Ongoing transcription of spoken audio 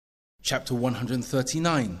Chapter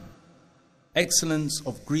 139. Excellence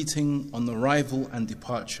of greeting on arrival and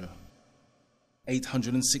departure.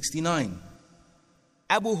 869.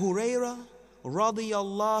 Abu Huraira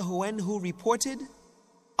radiyallahu anhu reported,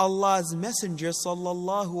 Allah's Messenger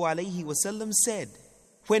sallallahu alayhi wasallam said,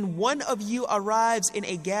 when one of you arrives in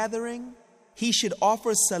a gathering, he should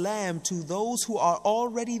offer salam to those who are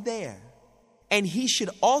already there, and he should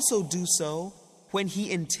also do so when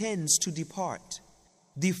he intends to depart.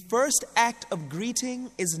 The first act of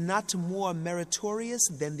greeting is not more meritorious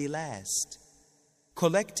than the last.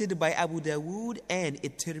 Collected by Abu Dawood and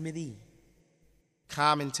At-Tirmidhi.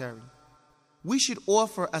 Commentary. We should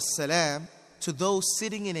offer a salam to those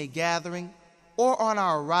sitting in a gathering or on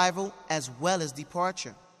our arrival as well as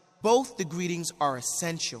departure. Both the greetings are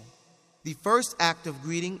essential. The first act of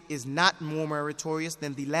greeting is not more meritorious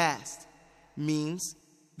than the last, means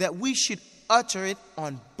that we should utter it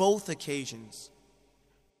on both occasions.